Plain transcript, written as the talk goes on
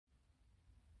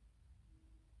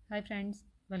Hi friends,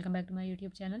 welcome back to my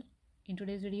YouTube channel. In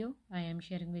today's video, I am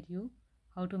sharing with you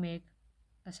how to make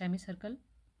a semicircle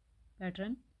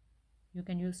pattern. You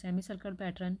can use semicircle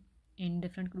pattern in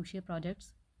different crochet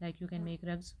projects, like you can make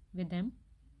rugs with them,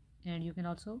 and you can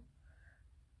also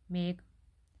make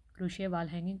crochet wall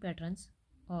hanging patterns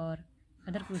or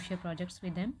other crochet projects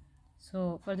with them.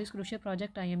 So for this crochet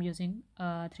project, I am using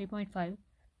a 3.5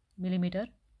 millimeter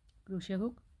crochet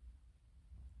hook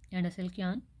and a silk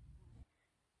yarn,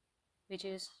 which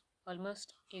is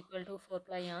almost equal to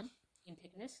 4-ply yarn in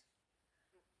thickness.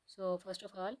 So first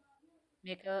of all,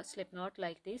 make a slip knot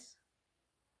like this,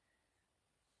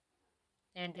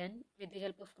 and then with the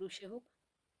help of crochet hook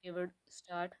you would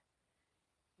start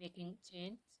making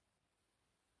chains.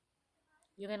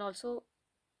 You can also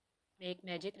make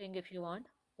magic ring if you want,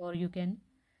 or you can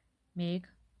make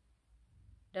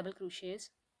double crochets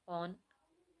on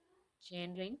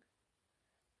chain ring.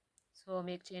 So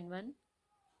make chain 1,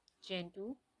 chain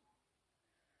 2,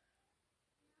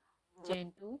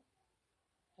 chain 2,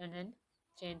 and then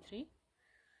chain 3,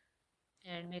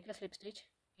 and make a slip stitch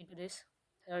into this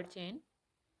third chain.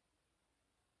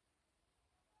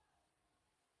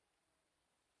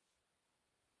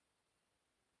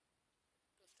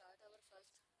 To start our first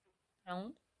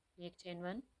round, make chain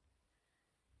 1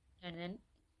 and then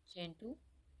chain 2,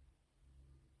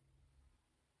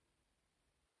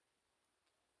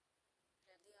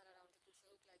 wrap the yarn around the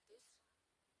crochet hook like this,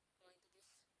 go into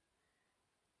this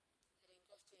ring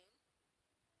of chain,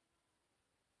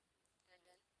 and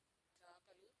then draw up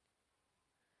a loop.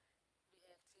 We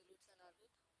have 3 loops on our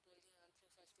hook. Pull the yarn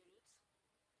through first 2 loops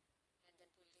and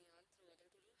then pull the yarn through other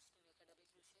 2 loops to make a double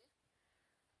crochet.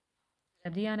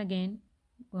 Wrap the yarn again,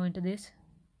 go into this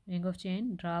ring of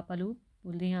chain, draw up a loop,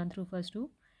 pull the yarn through first 2,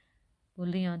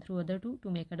 pull the yarn through other 2 to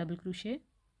make a double crochet.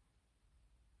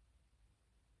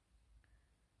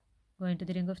 Go into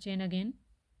the ring of chain again,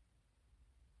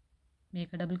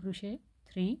 make a double crochet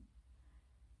 3,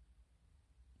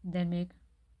 then make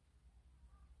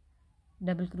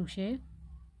double crochet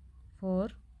 4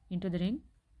 into the ring,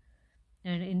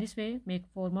 and in this way make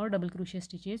 4 more double crochet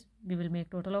stitches. We will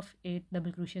make total of 8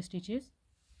 double crochet stitches.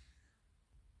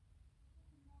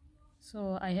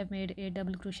 So I have made 8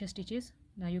 double crochet stitches.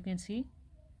 Now you can see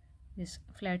this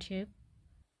flat shape.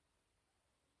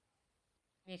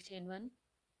 Make chain 1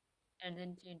 and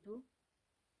then chain 2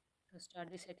 to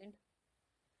start the second.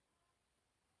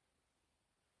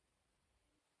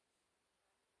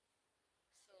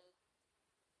 So in this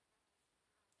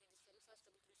very first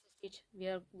double crochet stitch we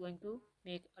are going to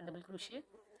make a double crochet. And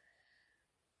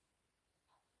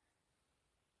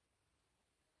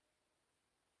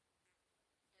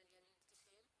then in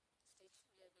the same stitch we are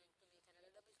going to make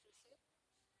another double crochet.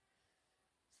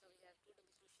 So we have 2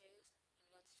 double crochets in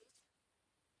one stitch.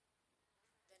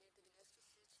 Then into the next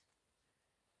stitch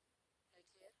right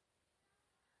here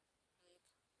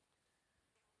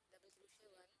make double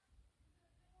crochet 1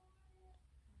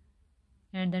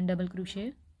 and then double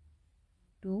crochet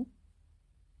 2,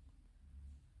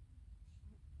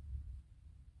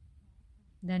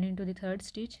 then into the third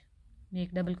stitch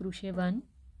make double crochet 1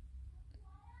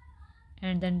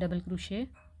 and then double crochet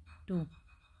 2.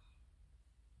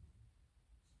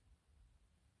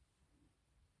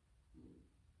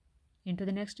 Into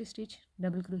the next stitch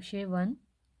double crochet 1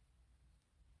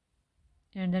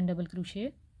 and then double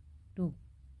crochet 2.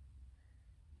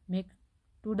 Make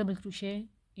 2 double crochet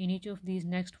in each of these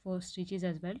next 4 stitches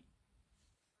as well.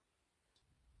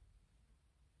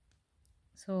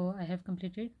 So I have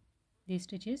completed these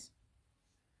stitches.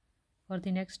 For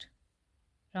the next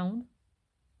round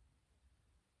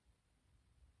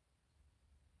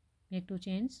make 2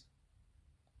 chains,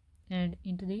 and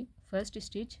into the first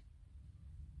stitch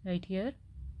right here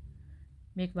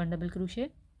make 1 double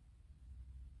crochet,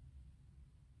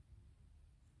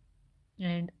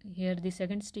 and here the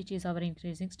second stitch is our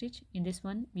increasing stitch. In this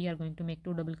one we are going to make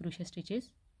 2 double crochet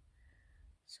stitches.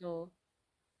 So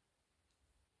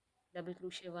double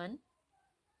crochet 1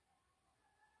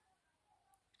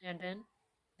 and then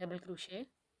double crochet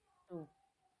 2.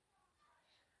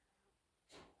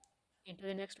 Into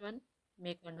the next one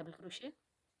make 1 double crochet, and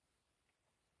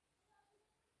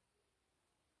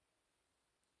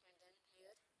then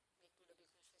here make 2 double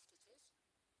crochet stitches,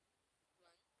 1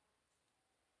 and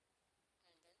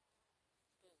then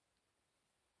 2,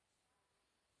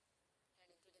 and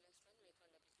into the next one make 1 double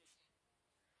crochet.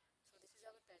 So this is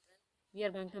our pattern. We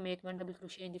are going to make 1 double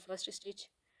crochet in the first stitch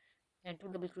and 2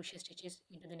 double crochet stitches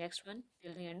into the next one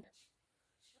till the end.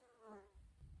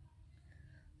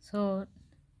 So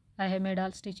I have made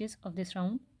all stitches of this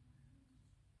round.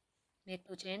 Make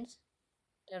 2 chains,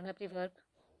 turn up the work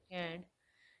and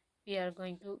we are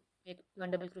going to make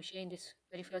one double crochet in this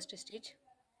very first stitch.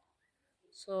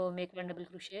 So make one double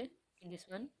crochet in this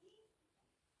one,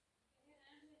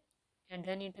 and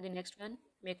then into the next one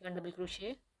make one double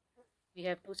crochet. We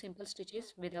have two simple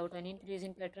stitches without any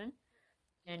increasing pattern,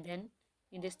 and then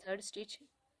in this third stitch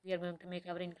we are going to make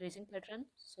our increasing pattern.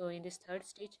 So in this third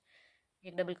stitch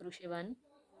make double crochet 1,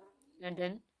 and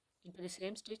then into the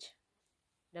same stitch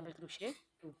double crochet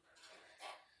 2.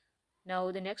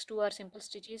 Now the next two are simple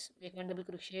stitches. Make one double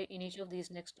crochet in each of these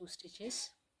next two stitches.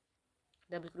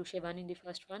 Double crochet 1 in the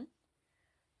first one,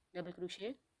 double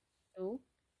crochet 2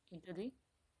 into the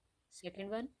second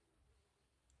one,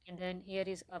 and then here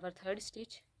is our third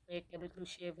stitch. Make double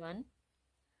crochet 1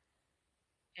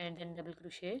 and then double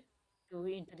crochet 2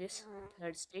 into this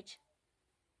third stitch.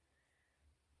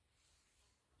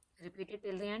 Repeat it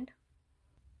till the end.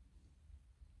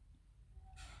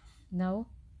 Now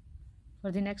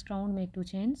for the next round make 2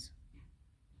 chains,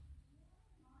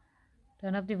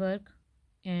 turn up the work,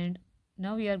 and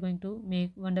now we are going to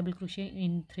make one double crochet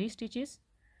in 3 stitches.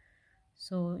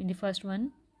 So in the first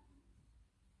one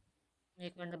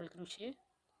make one double crochet,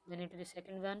 then into the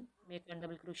second one make one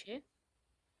double crochet,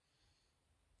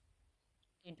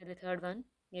 into the third one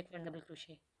make one double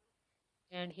crochet,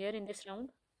 and here in this round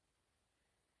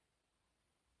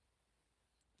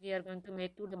we are going to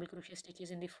make 2 double crochet stitches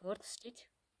in the fourth stitch.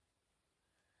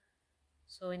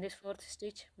 So in this fourth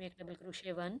stitch make double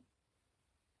crochet 1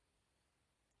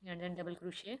 and then double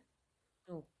crochet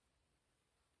 2.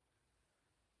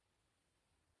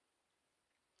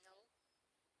 Now make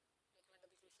one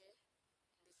double crochet in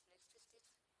this next stitch,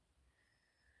 one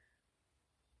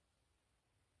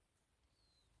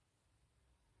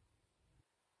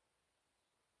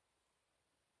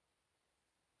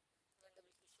double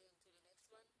crochet into the next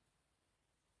one,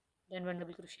 then one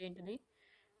double crochet into the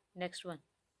next one,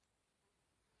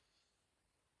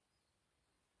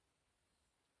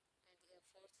 and we have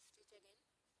fourth stitch again.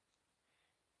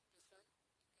 This one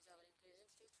is our increasing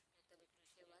stitch. Make double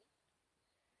crochet 1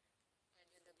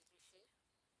 and then double crochet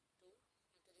 2 into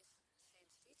this same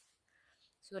stitch.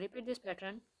 So repeat this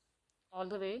pattern all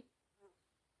the way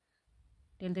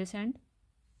till this end.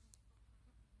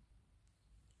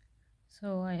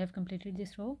 So I have completed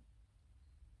this row.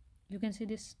 You can see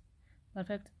this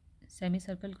perfect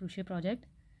semicircle crochet project.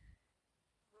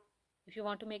 If you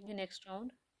want to make the next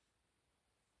round,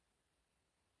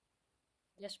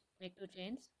 just make 2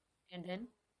 chains and then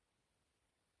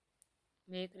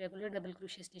make regular double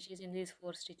crochet stitches in these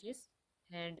 4 stitches,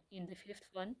 and in the fifth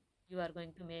one you are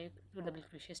going to make 2 double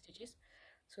crochet stitches.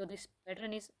 So this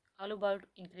pattern is all about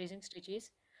increasing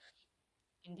stitches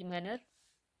in the manner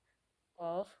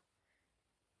of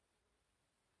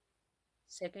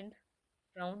second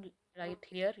round. Right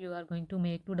here you are going to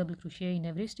make 2 double crochet in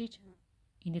every stitch.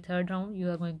 In the third round you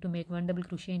are going to make 1 double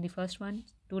crochet in the first one,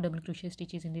 2 double crochet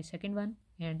stitches in the second one,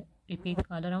 and repeat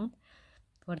all around.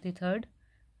 For the third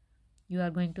you are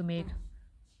going to make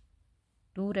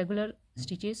 2 regular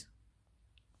stitches,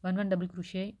 1 double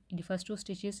crochet in the first 2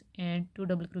 stitches and 2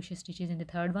 double crochet stitches in the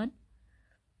third one,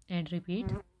 and repeat.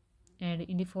 And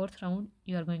in the fourth round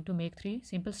you are going to make 3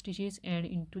 simple stitches, and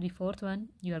into the fourth one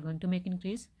you are going to make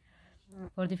increase.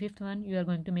 For the fifth one you are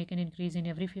going to make an increase in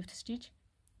every fifth stitch,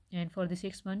 and for the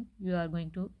sixth one you are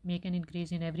going to make an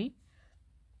increase in every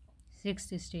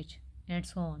sixth stitch, and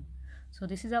so on. So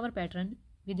this is our pattern.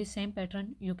 With the same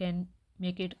pattern you can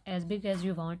make it as big as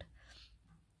you want.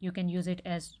 You can use it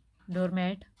as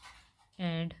doormat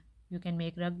and you can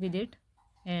make rug with it,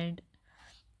 and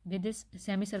with this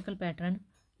semicircle pattern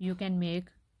you can make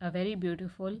a very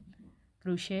beautiful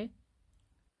crochet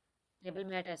table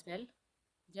mat as well,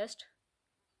 just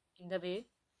in the way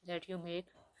that you make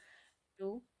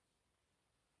 2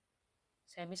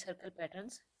 semicircle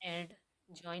patterns and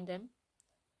join them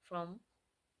from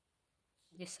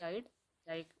this side,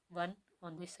 like one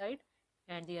on this side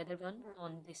and the other one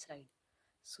on this side.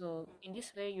 So in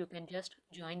this way you can just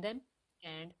join them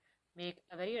and make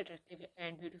a very attractive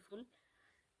and beautiful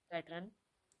pattern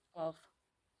of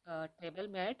a table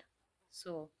mat.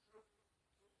 So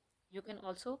you can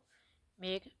also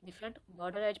make different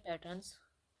border edge patterns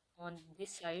on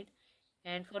this side,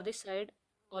 and for this side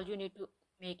all you need to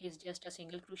make is just a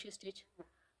single crochet stitch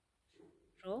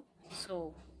row.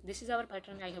 So this is our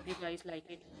pattern. I hope you guys like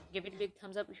it. Give it a big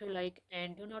thumbs up if you like,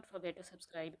 and do not forget to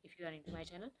subscribe if you are into my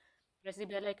channel. Press the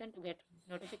bell icon to get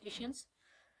notifications.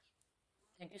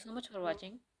 Thank you so much for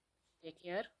watching. Take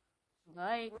care.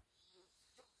 Bye.